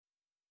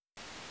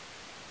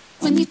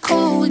when you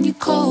call, when you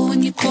call,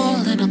 when you call,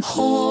 and I'm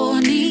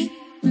horny.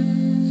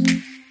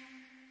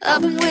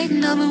 I've been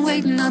waiting, I've been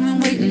waiting, I've been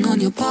waiting on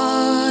your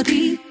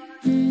body.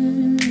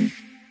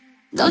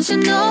 Don't you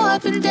know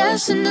I've been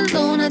dancing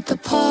alone at the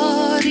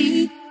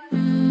party?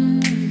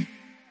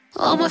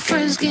 All my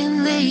friends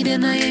getting laid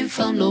and I ain't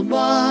found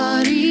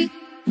nobody.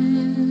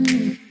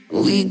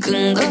 We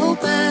can go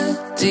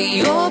back to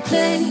your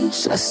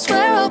place. I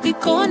swear I'll be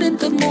gone in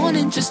the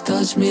morning. Just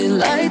touch me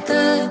like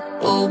that,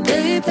 oh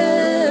baby.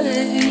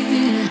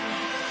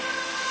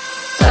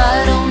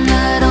 I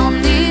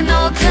don't need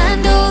no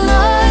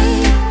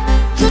candlelight.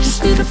 You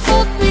just need to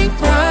fuck me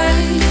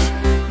right.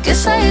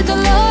 Guess I ain't the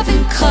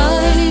loving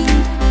kind.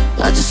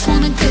 I just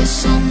wanna get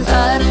some.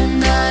 I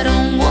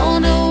don't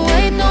wanna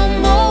wait no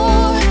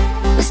more.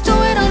 Let's do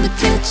it on the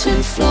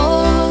kitchen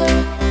floor.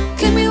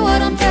 Give me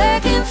what I'm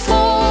begging for.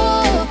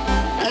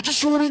 I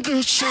just wanna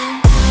get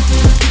some.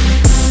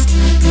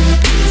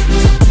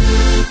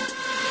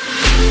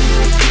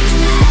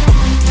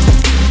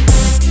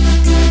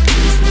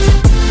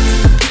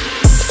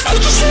 I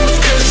just wanna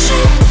get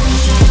some.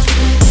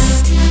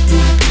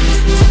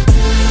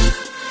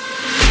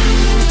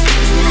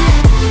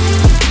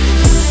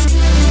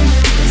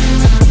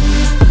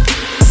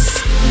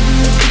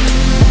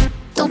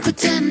 Don't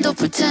pretend, don't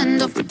pretend,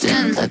 don't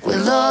pretend like we're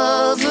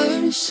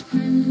lovers.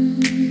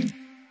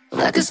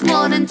 Like it's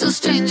more than two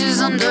strangers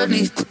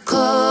underneath the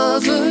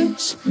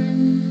covers.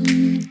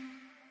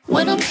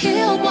 When I'm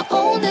here on my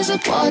own, there's a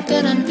part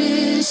that I'm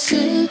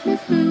missing.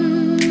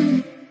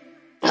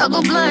 I'll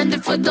go blind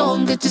if I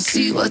don't get to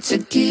see what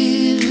you're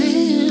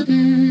giving.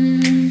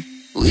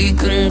 We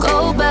can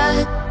go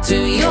back to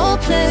your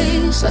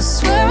place. I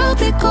swear I'll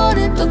be gone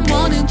in the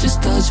morning.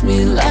 Just touch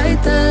me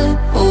like that,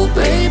 oh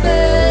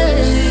baby.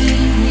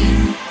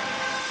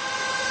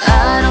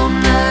 I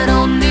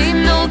don't need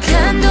no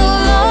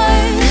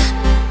candlelight.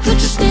 You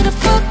just need to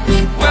fuck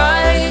me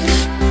right.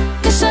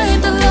 Guess I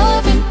ain't the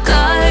loving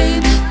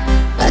kind.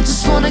 I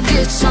just wanna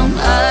get some.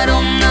 I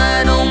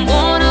don't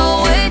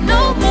wanna wait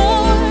no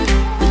more.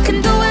 We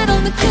can do it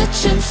on the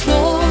kitchen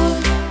floor.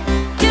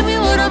 Give me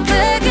what I'm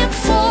begging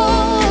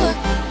for.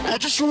 I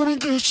just wanna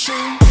get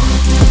some.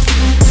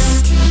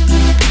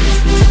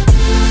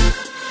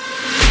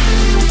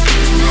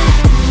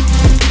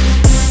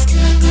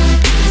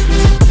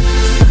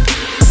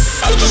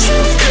 I just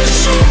wanna get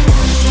some.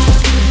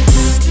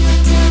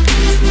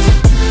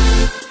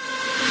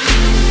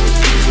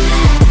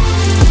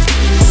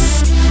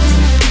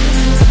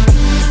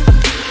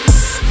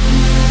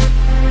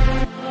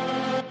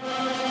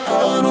 I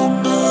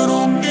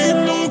don't need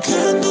no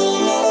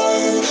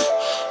candlelight.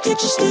 You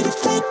just need to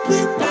fuck me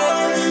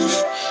right.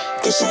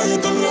 Guess I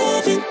ain't the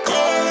loving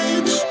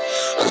kind.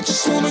 I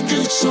just wanna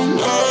get some.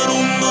 I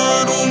don't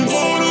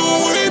wanna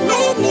wait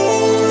no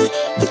more.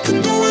 We can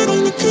do it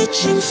on the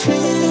kitchen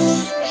floor.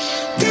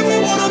 Give me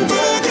what I'm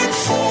begging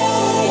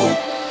for.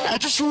 I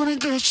just wanna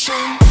get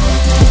some.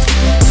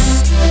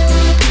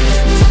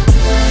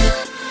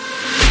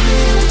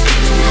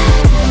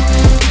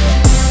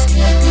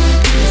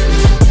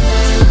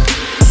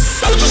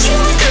 I just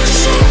wanna get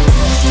some.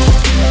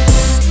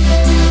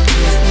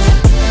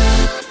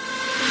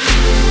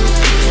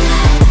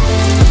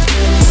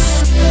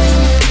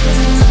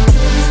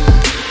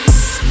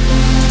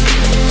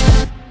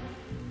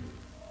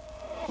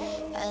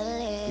 A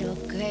little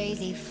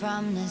crazy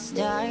from the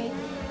start.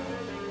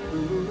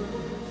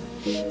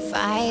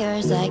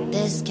 Fires like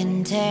this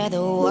can tear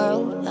the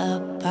world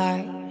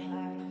apart.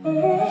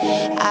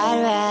 I'd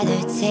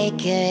rather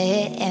take a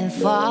hit and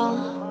fall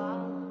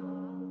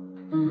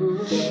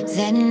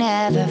than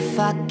never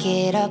fuck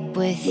it up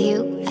with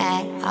you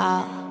at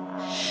all.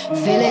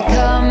 Feel it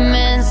come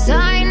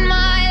inside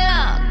my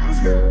lungs.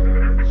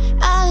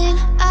 All in,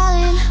 all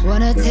in.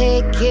 Wanna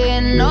take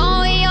in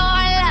all your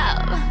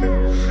love.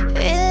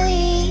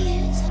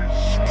 Release.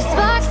 'Cause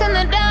sparks in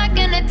the dark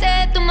gonna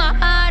tear through my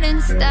heart and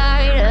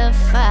start a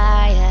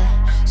fire.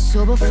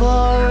 So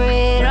before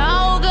it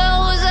all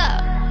goes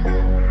up,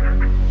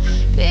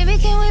 baby,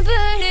 can we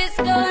burn this?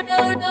 No,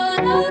 no, no,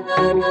 no,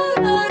 no, no,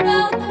 no, no.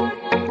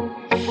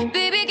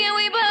 Baby, can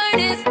we burn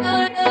this? No,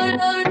 no,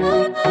 no, no,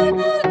 no,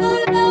 no, no,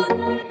 no.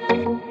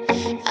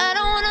 I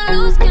don't wanna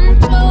lose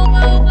control.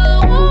 Oh,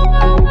 oh, oh,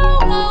 oh, oh,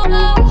 oh,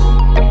 oh.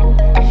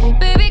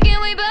 Baby, can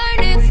we burn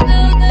this?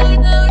 No, no,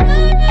 no, no,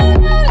 no,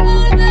 no, no,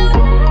 no.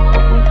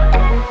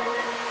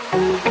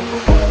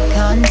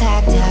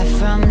 Contact her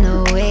from the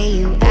way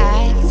you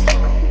act.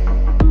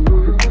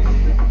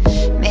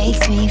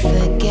 Makes me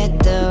forget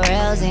the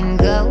rails and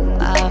go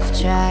off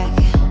track.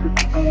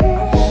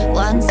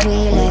 Once we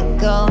let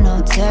go, no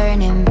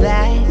turning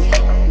back.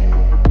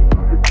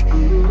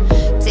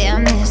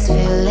 Damn, this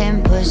feeling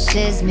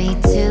pushes me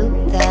to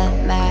the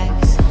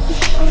max.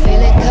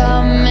 Feel it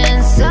come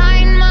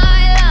inside my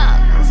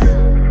lungs.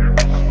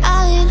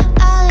 All in,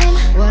 all in.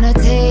 Wanna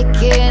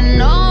take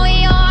in all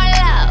your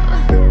love.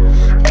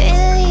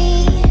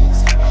 Release.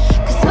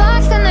 'Cause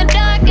sparks in the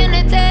dark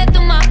gonna tear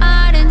through my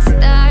heart and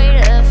start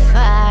a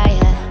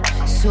fire.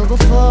 So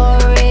before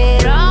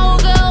it all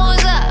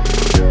goes up,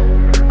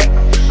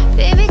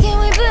 baby, can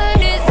we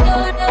burn it?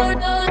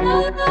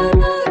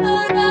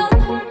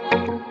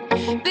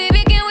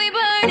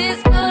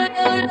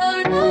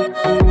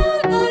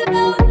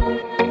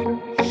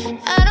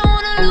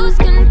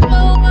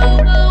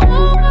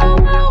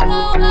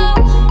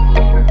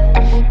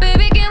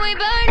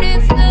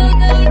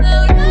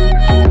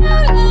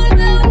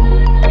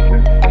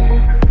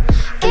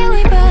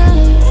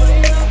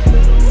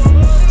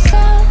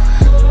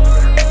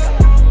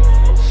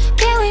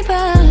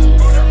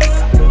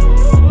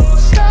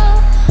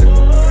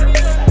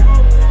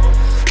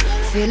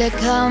 Feel it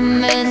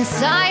come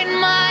inside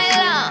my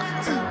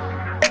lungs.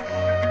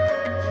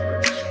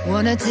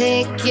 Wanna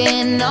take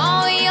in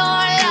all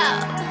your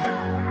love.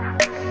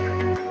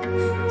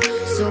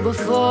 So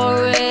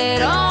before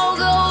it all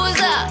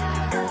goes up,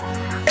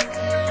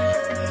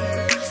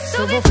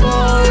 so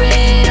before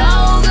it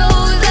all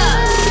goes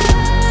up,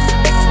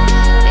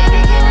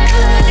 baby, can we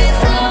put it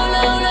slow,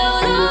 low, low,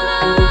 low,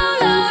 low,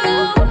 low,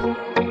 low?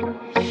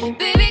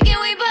 Baby, can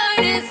we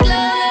put it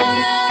slow, low,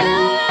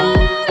 low,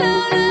 low,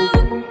 low, low?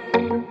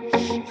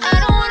 I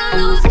don't wanna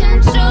lose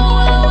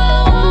control,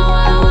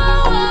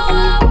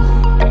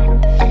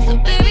 so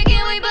baby,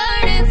 can we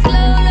burn it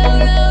slow, low,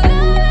 low,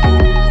 low,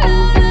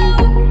 low, low?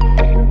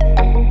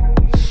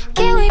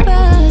 Can we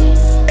burn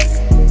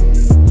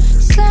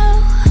slow?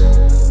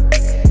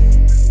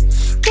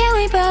 Can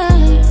we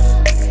burn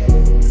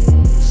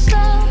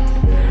slow?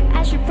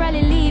 I should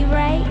probably leave,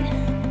 right?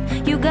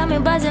 You got me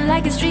buzzing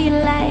like a street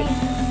light,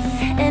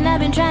 and I've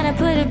been trying to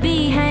put it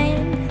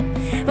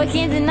behind, but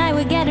can't deny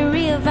we got a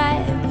real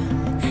vibe.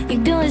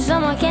 You're doing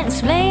something I can't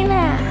explain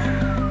now,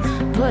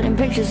 putting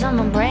pictures on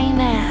my brain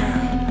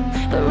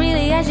now, but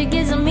really I should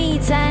get some me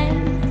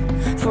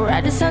time, for I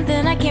do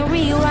something I can't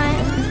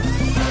rewind.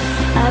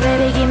 Oh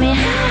baby, give me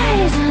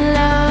highs and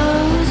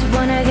lows,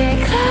 wanna get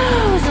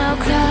close, no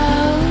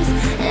close,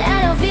 and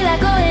I don't feel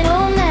like going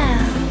home now,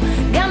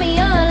 got me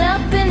all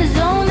up in the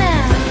zone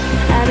now.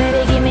 Oh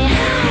baby, give me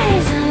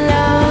highs and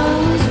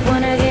lows,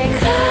 wanna get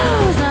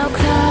close, no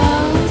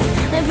close,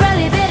 and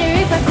probably better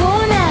if I go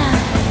now.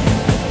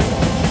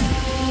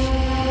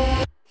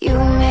 You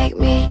make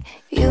me,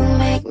 you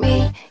make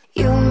me,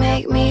 you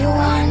make me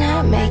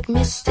wanna make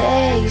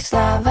mistakes.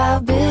 Love how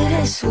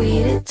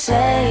bittersweet it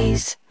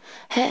tastes.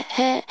 Hey,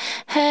 hey,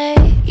 hey.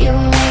 You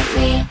make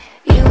me,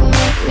 you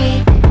make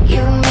me,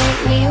 you make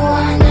me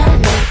wanna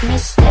make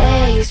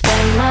mistakes.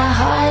 Bend my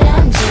heart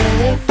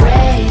until it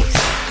breaks.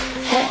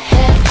 Hey,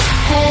 hey,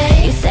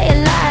 hey. You say a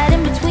lot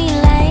in between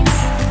lines,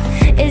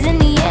 is in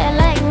the air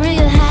like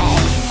real high.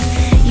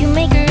 You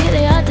make it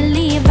really hard to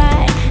leave.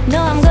 I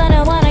know I'm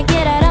gonna wanna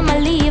get out of my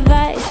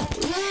Levi's.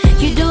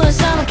 You doing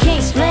something I can't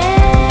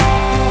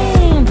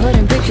explain,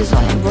 putting pictures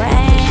on my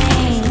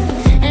brain,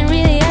 and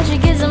really I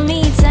should get some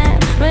me time.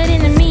 But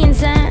in the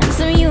meantime,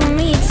 some you and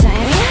me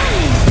time.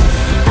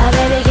 Oh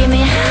baby, give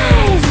me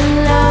highs and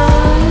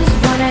lows,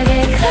 wanna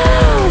get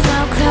close,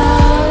 no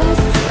close,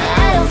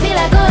 I don't feel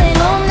like going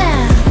home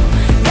now,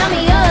 got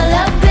me all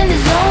up in the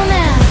zone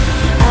now.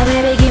 Oh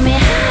baby, give me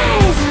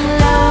highs and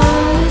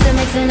lows, I'm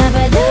mixing up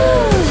a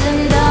do's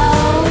and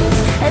don'ts,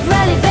 it's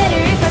probably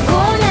better if I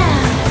go now.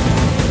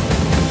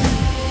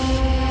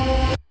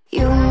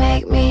 You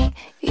make me,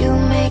 you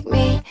make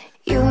me,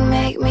 you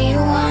make me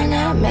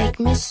wanna make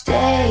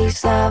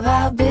mistakes. Love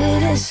how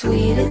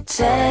bittersweet it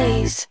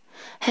tastes.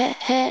 Hey,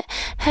 hey,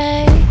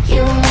 hey.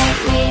 You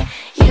make me,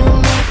 you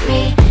make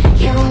me,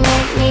 you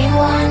make me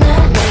wanna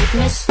make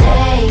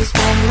mistakes.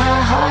 Bend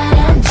my heart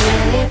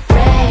until it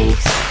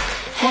breaks.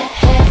 Hey,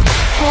 hey,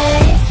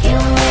 hey. You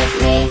make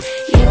me,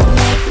 you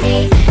make me,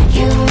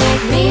 you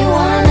make me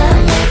wanna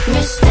make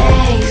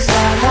mistakes.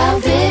 Love how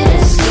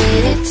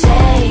bittersweet it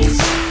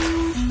tastes.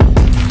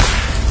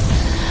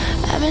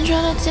 I've been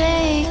trying to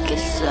take it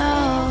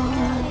slow,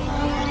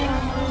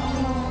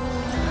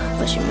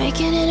 but you're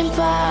making it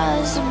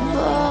impossible.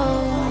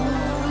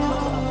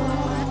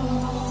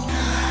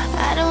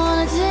 I don't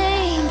wanna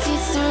take you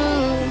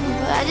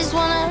through, I just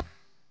wanna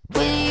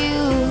with you.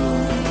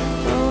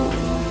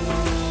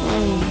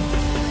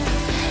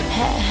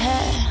 Hey,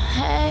 hey,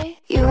 hey.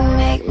 You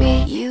make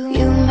me,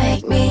 you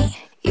make me,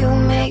 you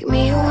make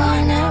me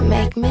wanna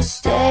make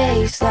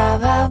mistakes.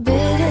 Love how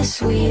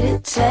bittersweet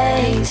it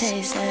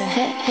tastes. Hey,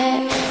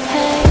 hey,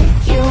 hey.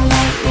 You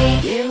make me,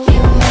 you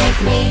make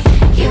me,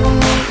 you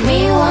make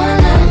me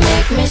wanna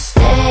make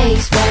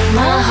mistakes. Bend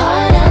my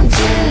heart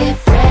until it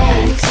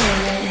breaks.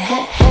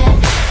 Hey, hey,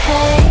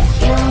 hey.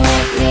 You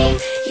make me,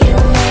 you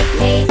make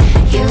me,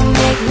 you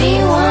make me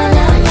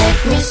wanna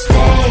make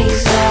mistakes.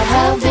 Love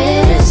how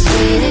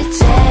bittersweet it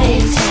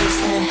tastes.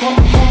 Hey,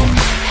 hey,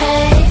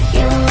 hey.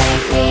 You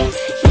make me,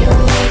 you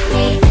make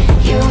me,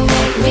 you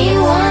make me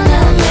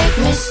wanna make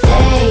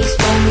mistakes.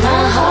 Bend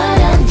my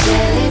heart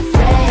until it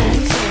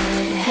breaks.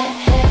 Hey,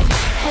 hey,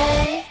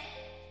 hey.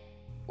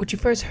 What you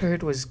first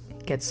heard was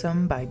Get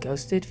Some by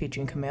Ghosted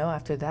featuring Camille.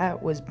 After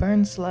that was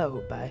Burn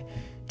Slow by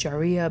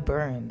Jaria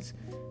Burns.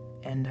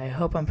 And I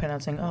hope I'm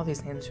pronouncing all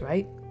these names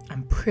right.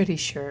 I'm pretty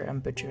sure I'm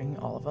butchering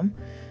all of them.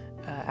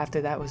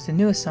 After that was the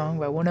newest song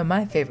by one of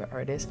my favorite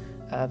artists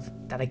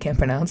that I can't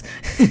pronounce,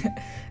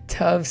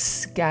 Tove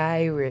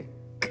Skyrick.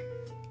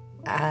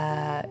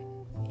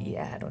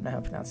 Yeah, I don't know how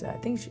to pronounce that. I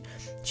think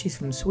she's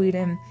from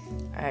Sweden.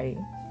 I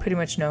pretty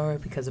much know her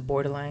because of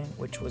Borderline,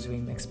 which was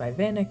remixed by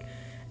Vanek.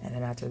 And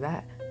then after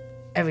that,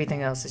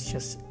 everything else is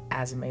just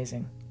as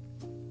amazing.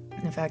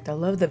 In fact, I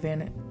love the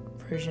Vanek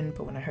version,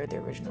 but when I heard the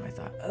original, I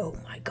thought, oh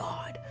my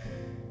god,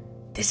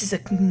 this is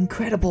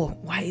incredible.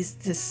 Why does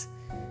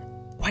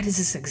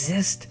this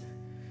exist?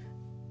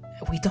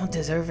 We don't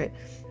deserve it.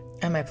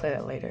 I might play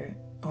that later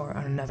or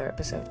on another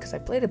episode because I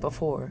played it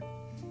before.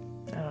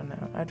 I don't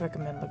know. I'd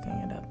recommend looking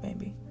it up,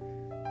 maybe.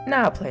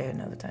 Nah, I'll play it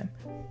another time.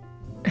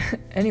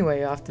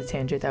 Anyway, off the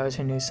tangent, that was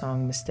her new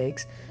song,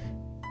 Mistakes.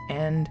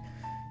 And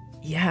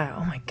yeah,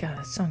 oh my god,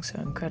 that song's so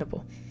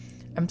incredible.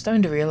 I'm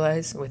starting to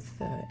realize with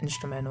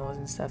instrumentals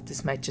and stuff,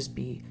 this might just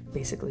be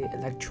basically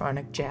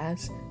electronic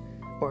jazz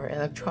or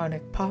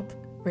electronic pop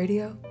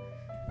radio.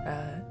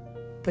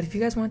 But if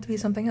you guys want it to be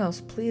something else,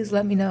 please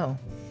let me know.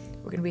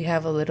 We're gonna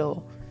have a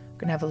little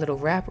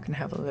rap. We're gonna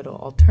have a little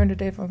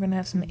alternative. We're gonna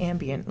have some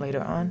ambient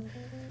later on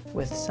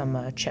with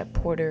some Chet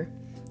Porter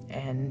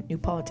and New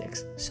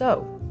Politics.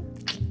 So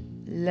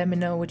let me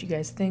know what you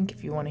guys think.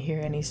 If you want to hear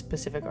any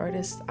specific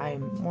artists,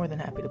 I'm more than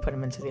happy to put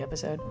them into the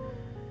episode.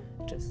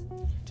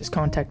 Just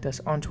contact us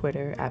on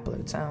Twitter,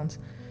 @BloatSounds,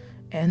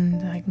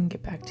 and I can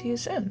get back to you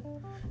soon.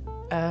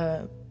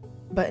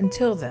 But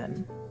until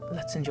then,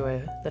 let's enjoy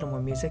a little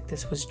more music.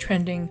 This was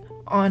trending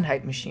on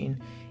Hype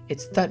Machine.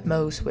 It's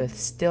Thutmose with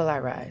Still I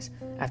Rise.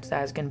 After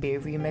that is going to be a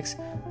remix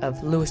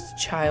of Louis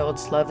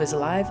Child's Love Is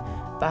Alive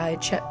by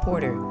Chet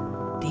Porter,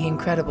 the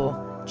incredible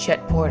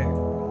Chet Porter.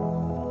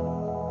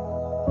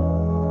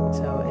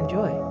 So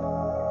enjoy.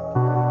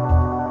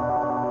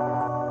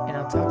 And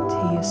I'll talk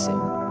to you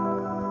soon.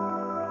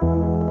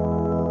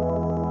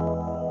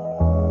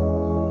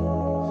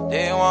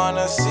 They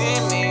wanna see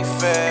me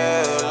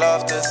fail,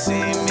 love to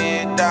see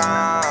me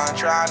down,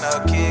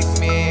 tryna kick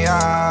me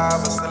out,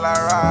 but still I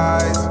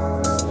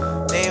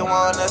rise. They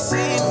wanna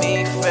see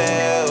me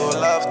fail,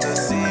 love to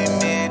see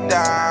me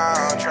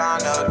down,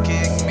 tryna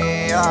kick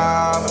me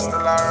out, but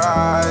still I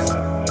rise.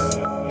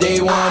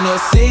 They wanna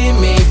see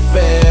me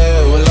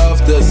fail, love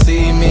to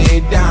see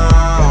me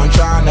down,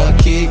 tryna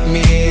kick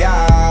me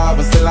out,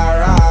 but still I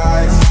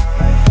rise.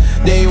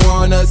 They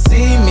wanna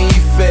see me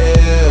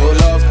fail,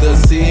 love to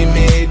see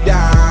me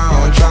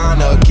down,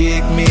 tryna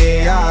kick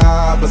me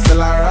out, but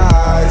still I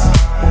rise.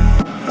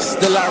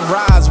 Still I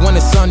rise when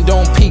the sun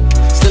don't peak.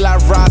 Still I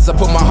rise, I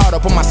put my heart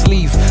up on my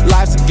sleeve.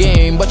 Life's a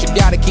game, but you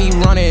gotta keep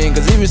running,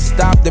 cause if you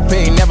stop, the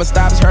pain never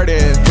stops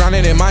hurting.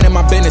 Drowning in minding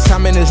my business, how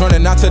minutes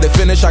running out to the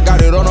finish. I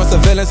got it on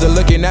surveillance, they're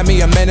looking at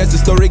me a menace. The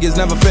story is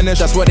never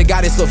finished, I swear to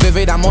God it's so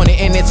vivid. I'm on it,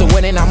 in it to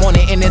win it, I'm on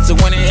it, in it to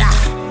win it, yeah.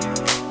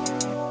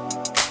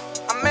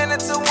 I'm in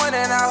it to win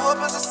it, I hope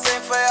it's the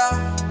same for ya.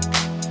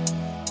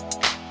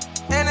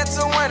 In it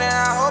to win it,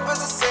 I hope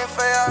it's the same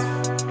for ya.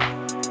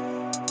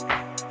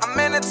 I'm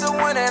in it to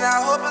win it,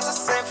 I hope it's the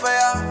same for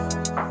ya.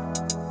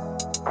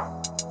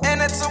 In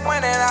it to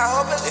win it, I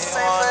hope it's the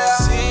same for ya.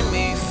 See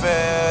me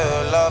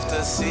fail, love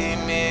to see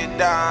me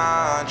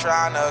down,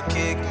 tryna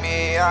kick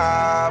me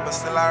out, but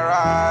still I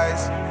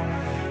rise.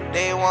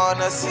 They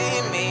wanna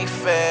see me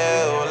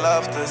fail,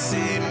 love to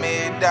see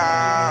me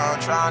down,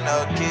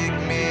 tryna kick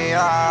me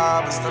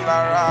out, but still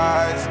I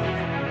rise.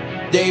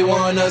 They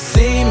wanna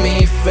see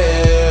me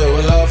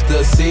fail, love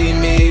to see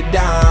me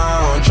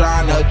down,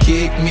 tryna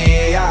kick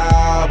me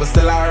out, but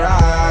still I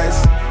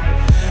rise.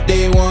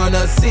 They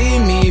wanna see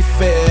me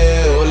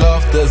fail,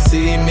 love to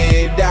see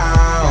me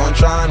down,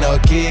 tryna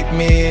kick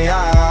me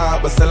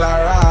out, but still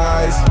I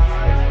rise.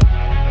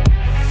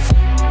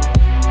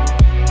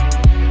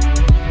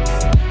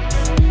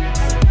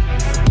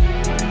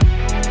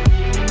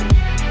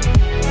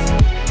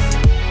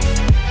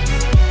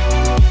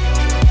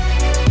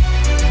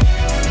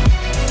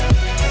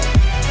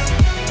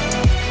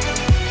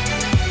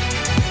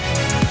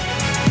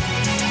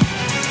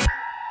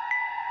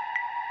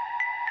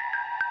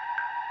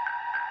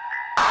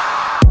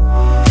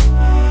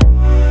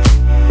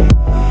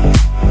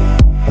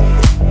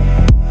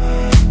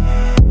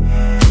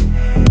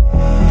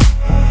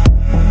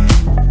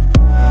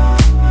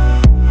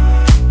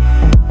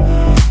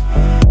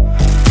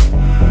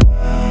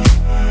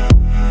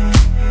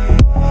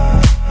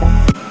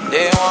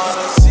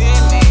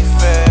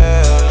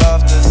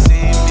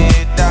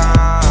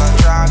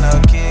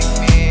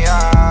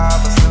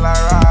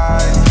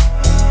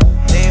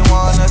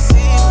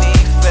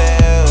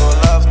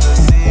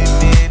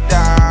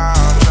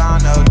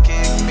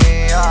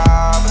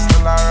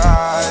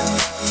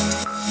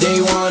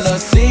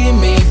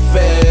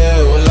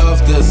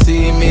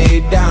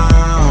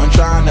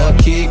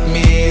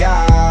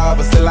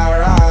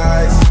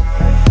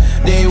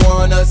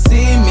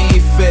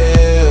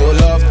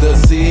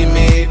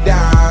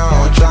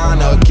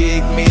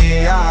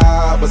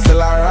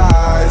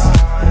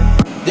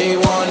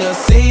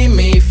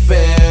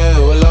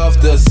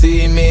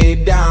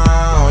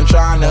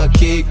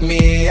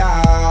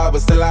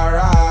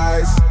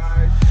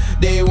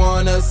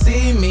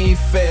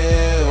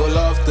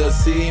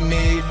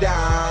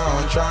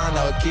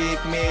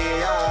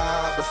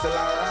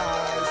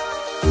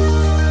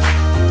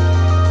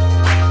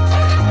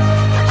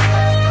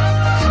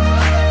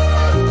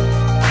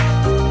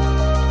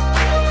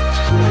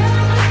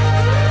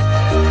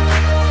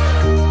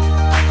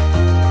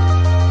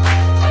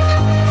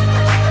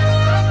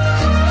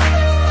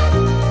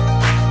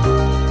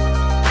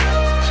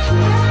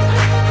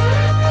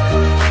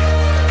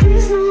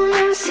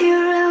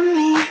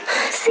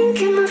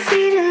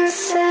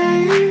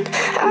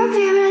 I'll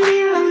be right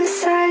here on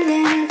this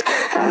island.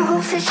 I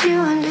hope that you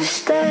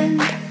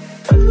understand.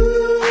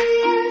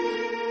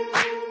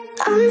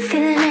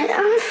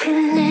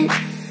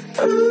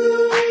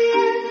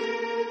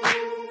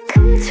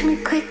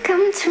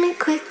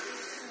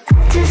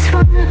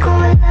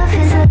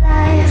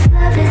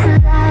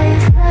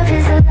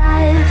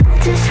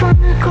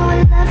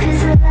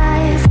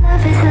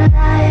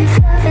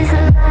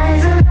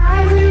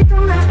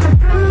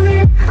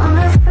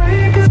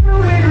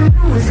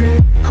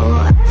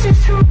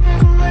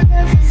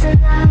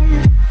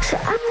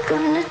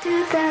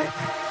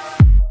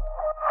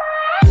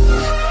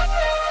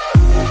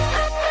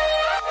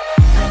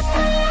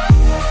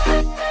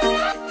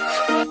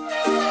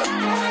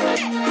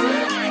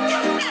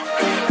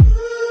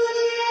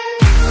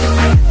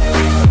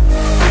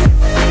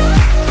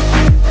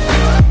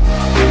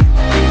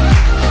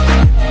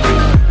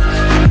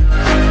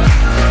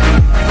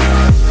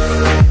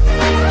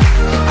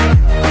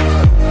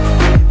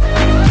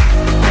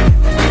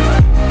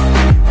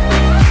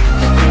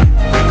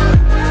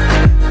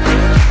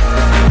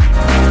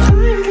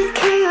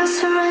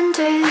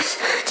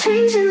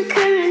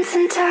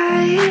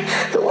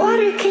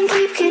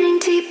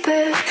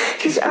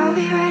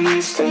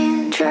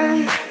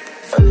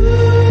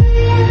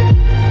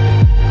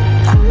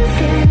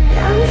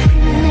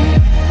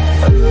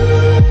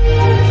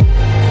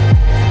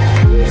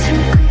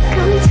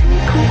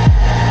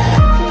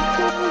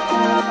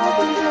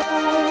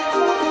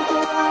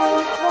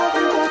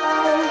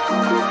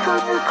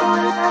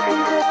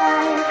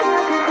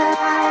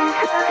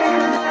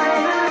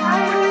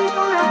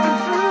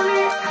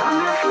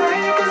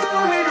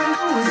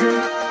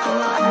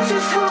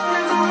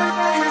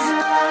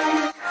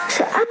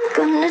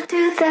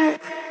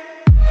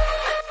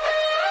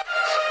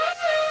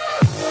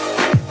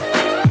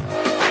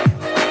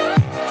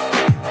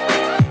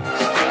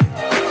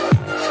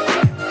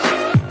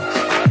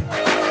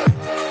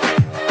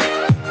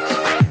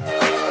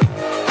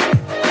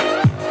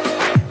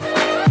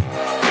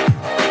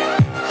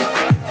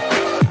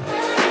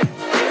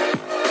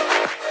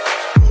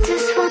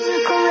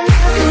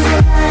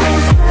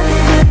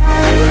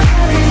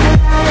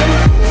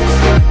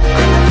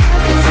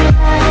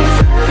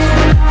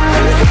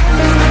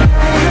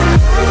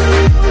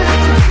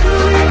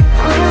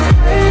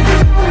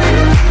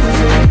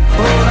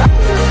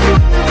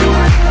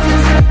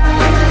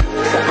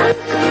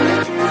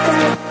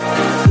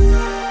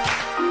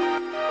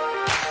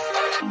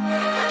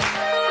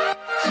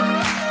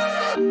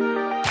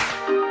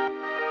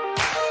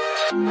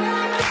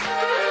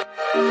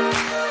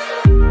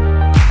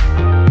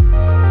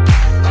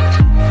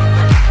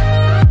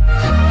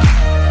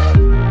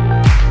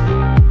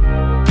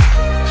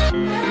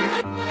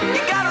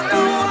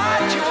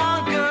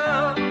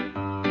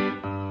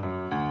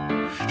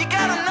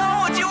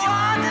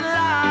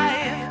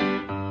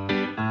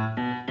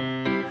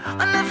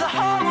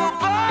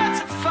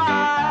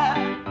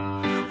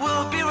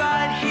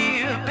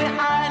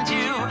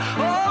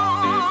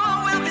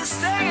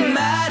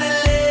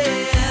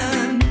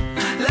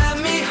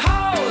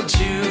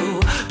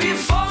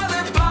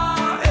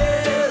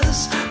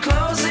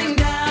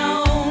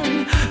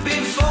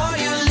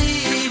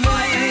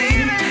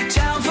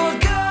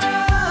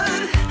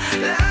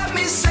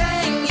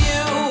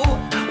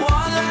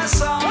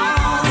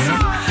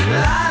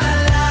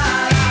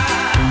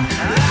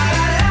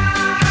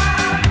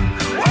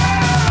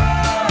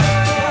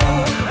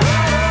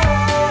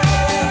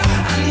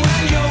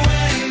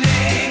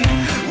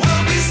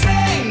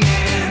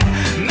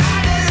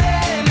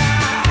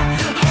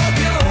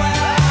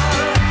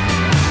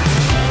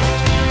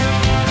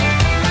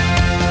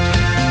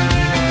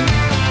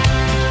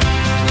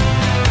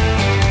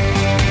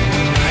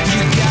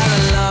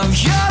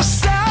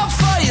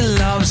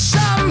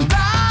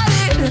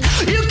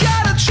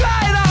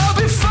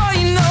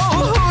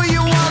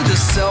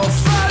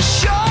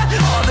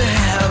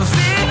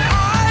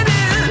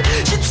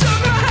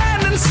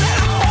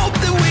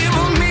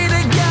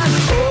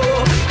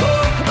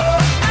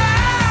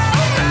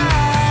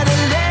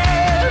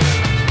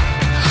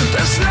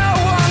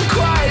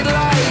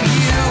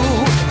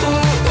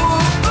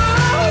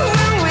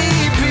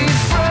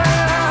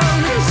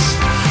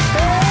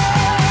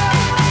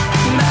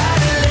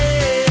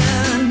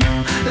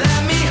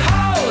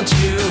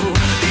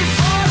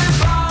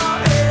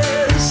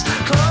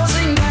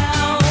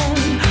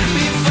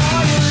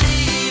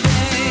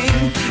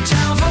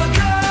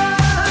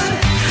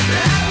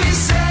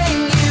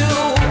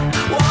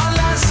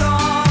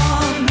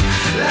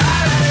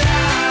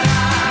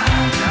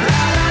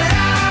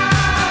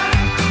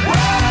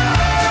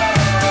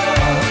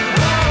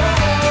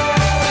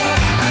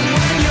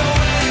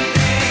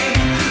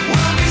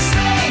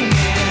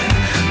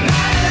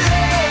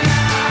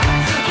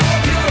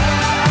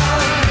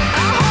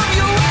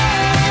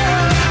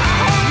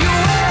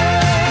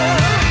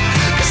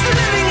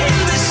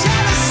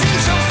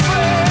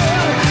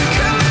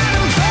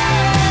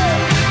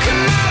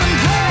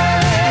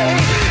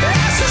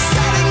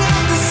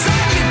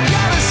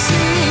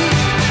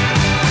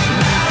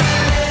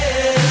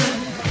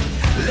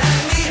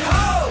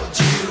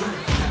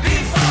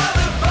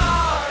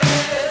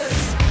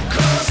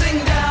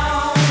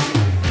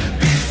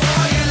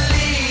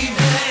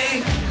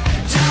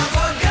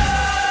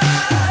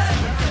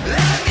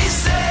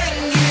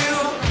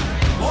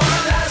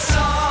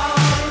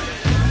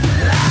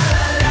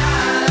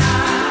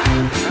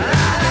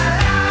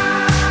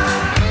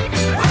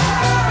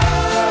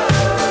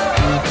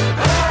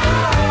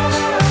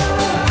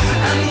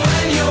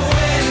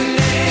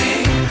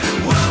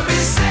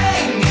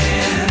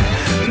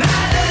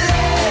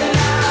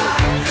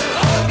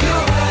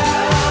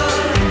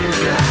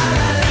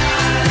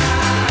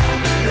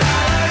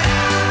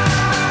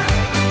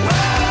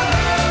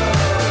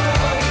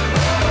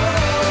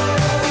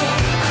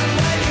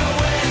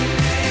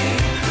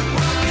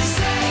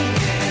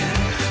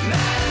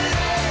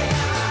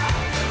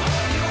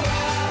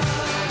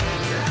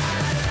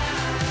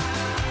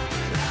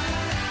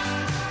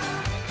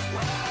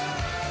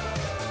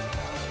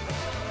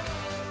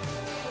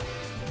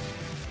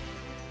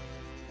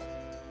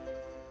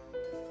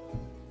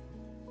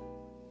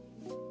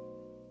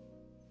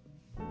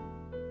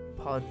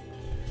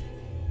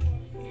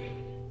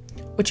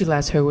 What you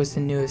last heard was the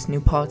newest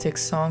New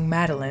Politics song,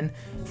 Madeline,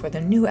 for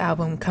their new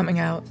album coming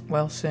out,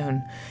 well,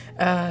 soon.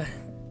 I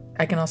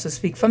can also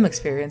speak from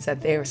experience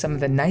that they are some of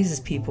the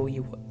nicest people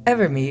you will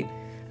ever meet.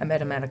 I met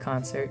them at a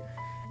concert.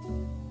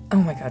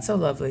 Oh my god, so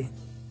lovely.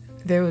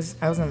 I was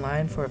in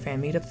line for a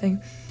fan meetup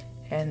thing,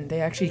 and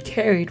they actually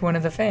carried one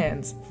of the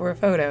fans for a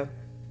photo.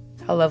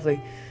 How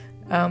lovely.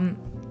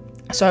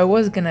 So I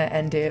was gonna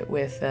end it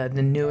with the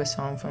newest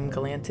song from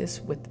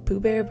Galantis with Pooh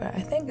Bear, but I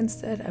think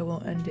instead I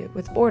will end it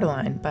with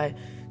Borderline by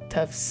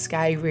Tough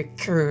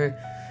Skyricker,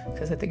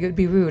 because I think it would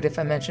be rude if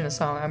I mention a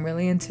song I'm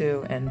really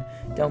into and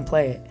don't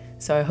play it.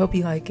 So I hope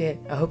you like it.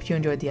 I hope you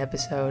enjoyed the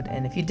episode,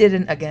 and if you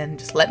didn't, again,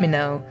 just let me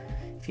know.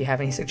 If you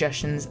have any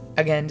suggestions,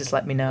 again, just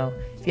let me know.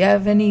 If you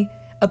have any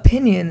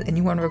opinion and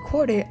you want to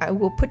record it, I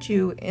will put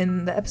you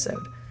in the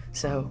episode.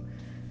 So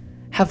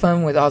have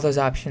fun with all those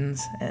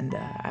options, and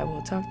I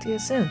will talk to you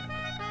soon.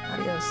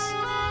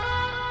 Adios.